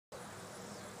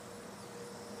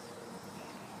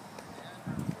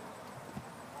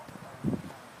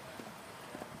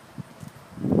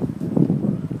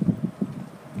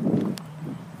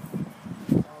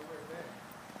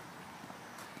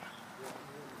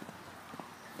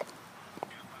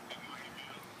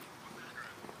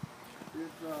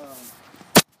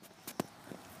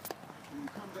when you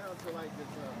come down to like this,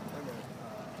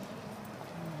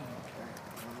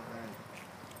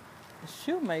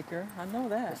 Shoemaker, I know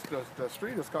that. the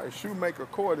street is called Shoemaker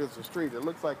Court. Is the street. It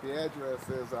looks like the address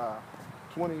is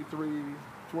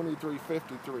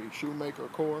 2353 Shoemaker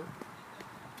Court.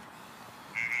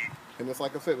 And it's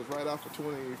like I said, it's right off of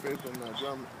 25th and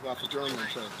off of German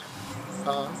Church.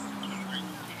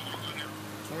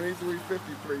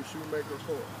 2353 Shoemaker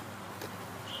Court.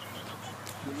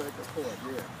 Shoemaker Court,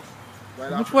 yeah.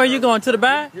 Right. Which way are you going? To the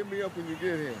back? Hit me up when you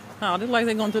get here. Oh, this like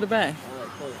they're going to the back. All right,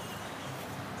 cool.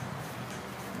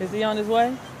 Is he on his way?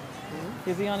 Mm-hmm.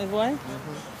 Is he on his way?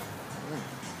 Mm-hmm.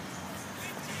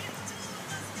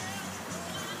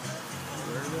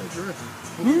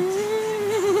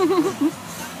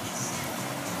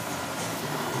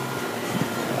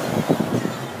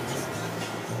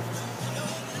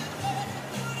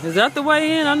 Is that the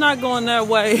way in? I'm not going that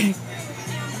way.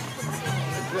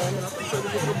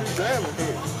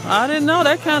 I didn't know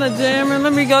that kind of jamming.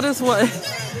 Let me go this way.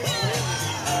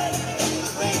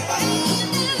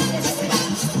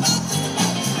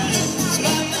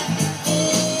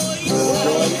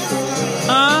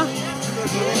 Huh?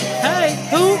 Hey,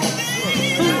 who?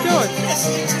 Who's George?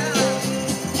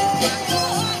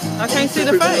 I can't see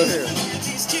the face.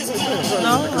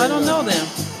 No, I don't know them.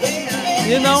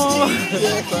 You know.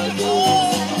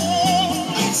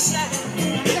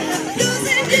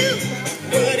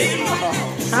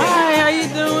 Hi, how you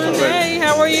doing? Hey,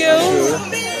 how are you?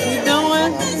 You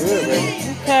doing?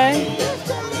 Okay.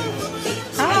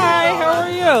 Hi, how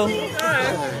are you?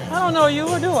 I don't know you,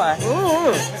 or do I?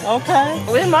 Okay.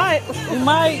 We might. You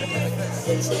might.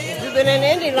 You've been in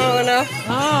Indy long enough.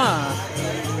 Ah.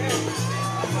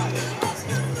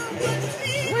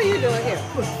 What are you doing here?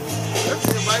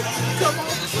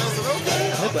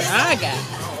 Look what I got.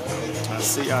 I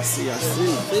see. See,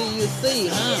 you see,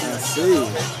 huh? I see.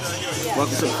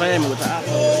 Welcome to the family with the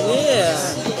iPhone.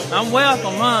 Yeah. I'm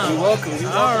welcome, huh? You're welcome.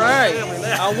 All right.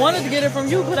 I wanted to get it from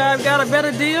you. Could I have got a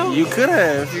better deal? You could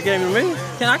have if you gave it to me.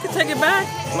 Can I take it back?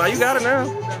 No, you got it now.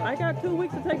 I got 2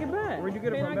 weeks to take it back. Where'd you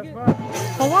get it from? Best Buy?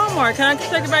 From Walmart. Can I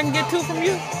take it back and get 2 from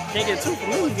you? Can't get 2 from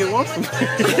me. You can get 1 from me.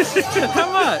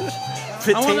 How much?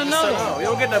 15% I want to know. off. You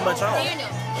don't get that much off.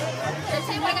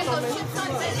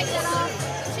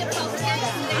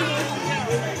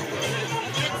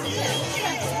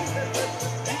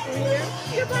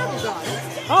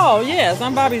 Oh, yes,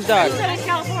 I'm Bobby's daughter. You said in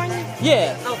California?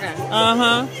 Yes. Okay. Uh-huh. I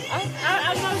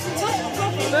know she's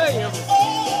familiar,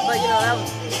 but you know,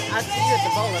 I see you at the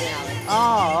bowling alley.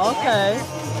 Oh, okay.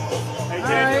 All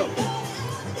right.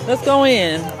 Let's go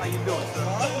in.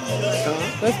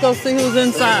 Let's go see who's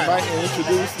inside.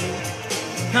 Introduce me.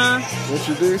 Huh?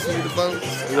 Introduce me to folks.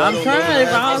 I'm trying.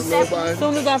 As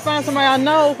soon as I find somebody I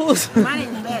know who's... My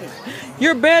name's Betty.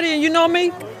 You're Betty and you know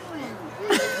me?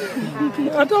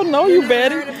 I don't know you,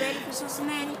 Betty. Heard of Betty from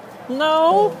Cincinnati?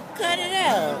 No. Cut it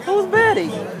out. Who's Betty?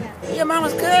 Your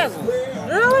mama's cousin.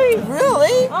 Really?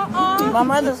 Really? Uh-uh. My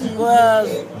mother's was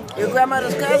your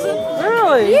grandmother's cousin?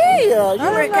 Really? Yeah. You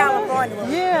were in California when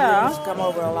we used to come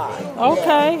over a lot.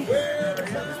 Okay.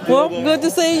 Well, good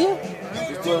to see you.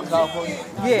 You still in California?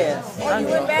 Yes. Oh, you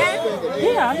went back?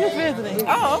 Yeah, I'm just visiting.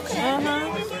 Oh, okay.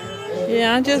 Uh-huh.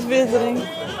 Yeah, I'm just visiting.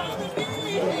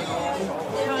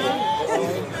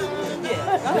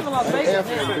 I live in Las Vegas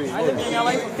now. I lived in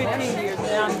LA for 15 years.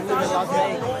 Now I'm living in Las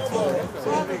Vegas.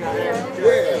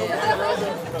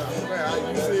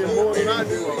 You see it more than I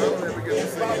do. I don't ever get to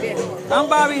see it. I'm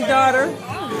Bobby's daughter.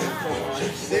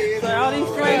 So all these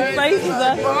strange faces.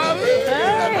 Hey,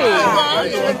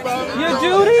 you're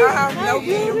Judy? No,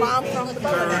 your mom from the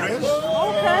bowling alley.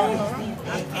 Okay.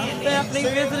 Stephanie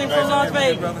visiting from Las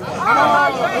Vegas.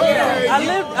 I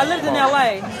lived in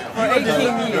LA for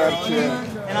 18 years.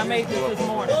 And I made this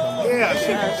morning. Yeah,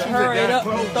 she hurried up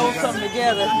and throw something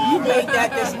together. You made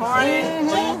that this morning?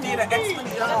 You did an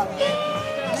excellent job.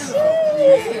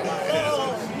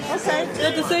 Okay,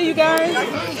 good to see you guys.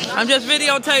 I'm just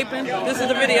videotaping. This is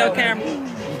the video camera.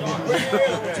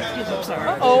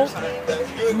 Uh-oh.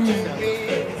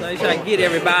 So you try to get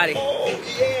everybody.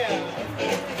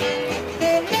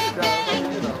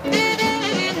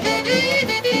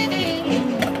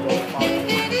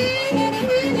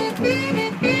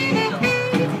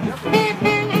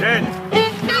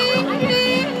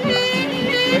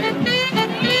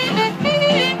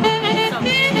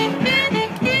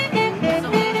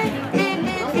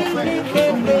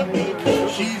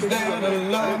 She's there to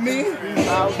love me.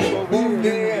 I'll go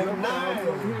day and night.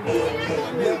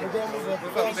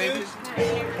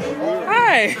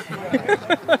 Hey.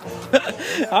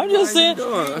 I'm just saying.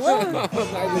 Nice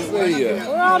to see you.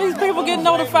 Where all these people get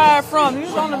notified from? You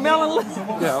was on the mailing list? Yeah,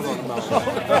 I was on the mountain.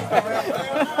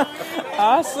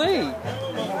 I see.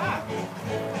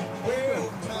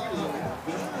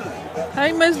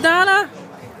 Hey, Miss Donna.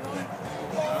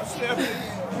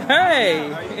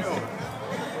 Hey.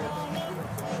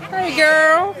 Hey,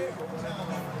 girl.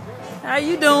 How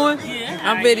you doing? Yeah,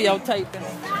 I'm videotaping.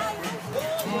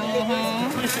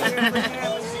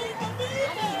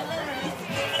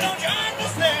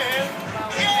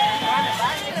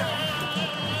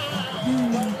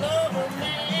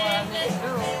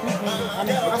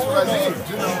 That's what I did.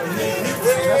 You know,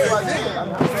 that's what I did.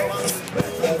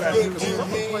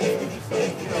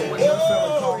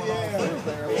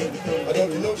 I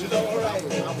don't know she's all right.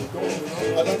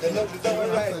 I don't know she's all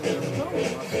right.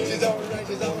 She's all right.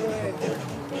 She's all right.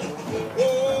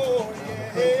 Oh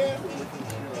yeah.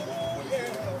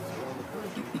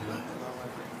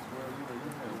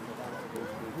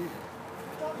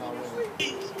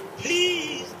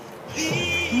 Please.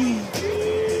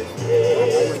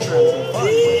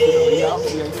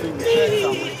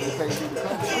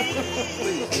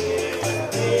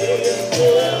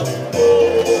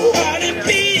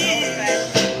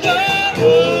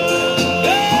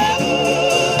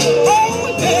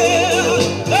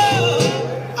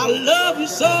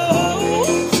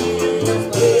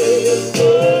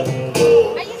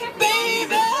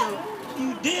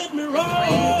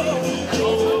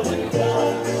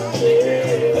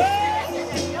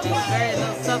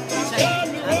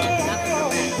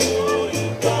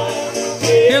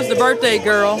 Here's the birthday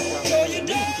girl.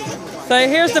 Say,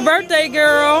 here's the birthday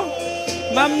girl.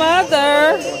 My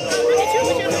mother.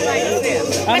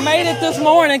 I made it this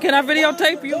morning. Can I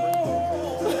videotape you?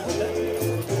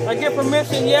 I get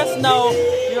permission. Yes, no.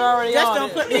 You're already Just on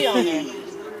don't it. put me on there.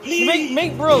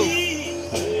 Meet Bruce.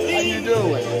 How you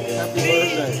doing? Happy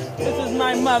birthday. This is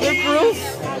my mother, Bruce.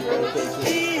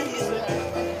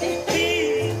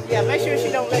 Yeah, make sure she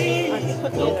don't let me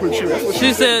put me Don't put you. That's what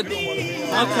She said,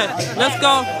 okay, let's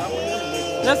go.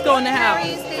 Let's go in the house. How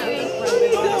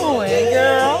you doing,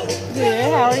 girl?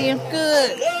 Good. How are you?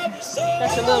 Good.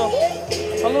 That's a little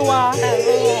while.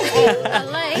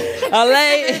 LA.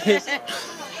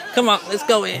 Come on, let's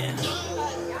go in.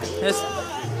 That's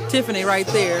Tiffany right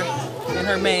there and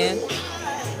her man.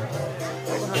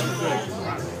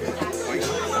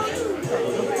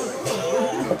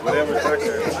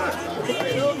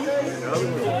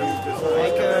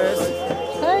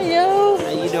 Hey, yo. How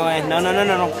you doing? No. I'm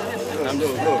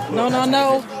doing good.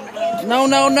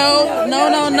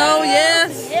 No,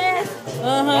 yes. Yes.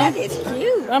 Uh-huh. That is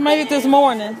cute. I made it this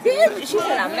morning. She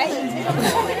said I made it.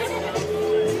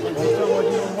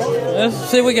 Let's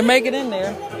see if we can make it in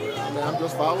there. I'm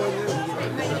just following you.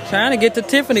 Trying to get to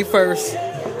Tiffany first.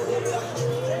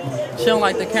 She don't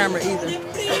like the camera either.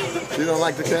 She don't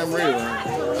like the camera either.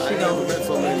 I never met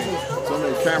so many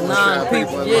camera Nine shy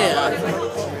people, in yeah. my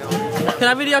life. Can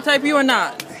I videotape you or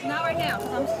not? Not right now.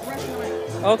 I'm rushing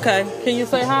around. Okay. Can you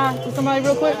say hi to somebody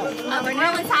real quick? We're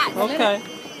really hot. Okay.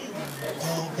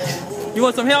 You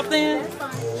want some help then?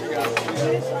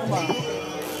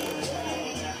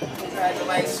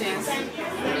 Congratulations.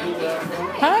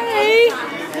 Hey!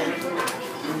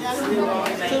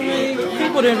 Too many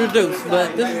people to introduce,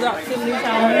 but this is our Tiffany's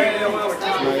house.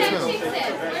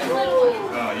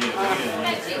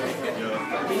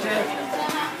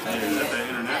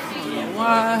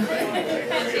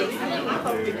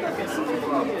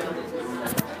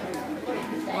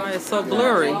 Why it's so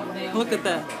blurry? Look at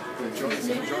that.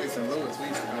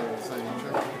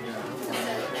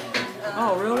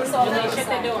 Oh, really? Shut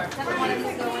the door.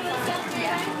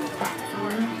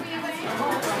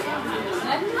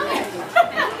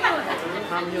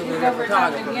 I'm usually a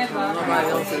photographer. Nobody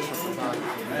else is a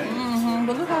photographer.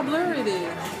 But look how blurry it is.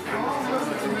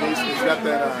 It's got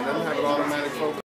that, doesn't have an automatic focus.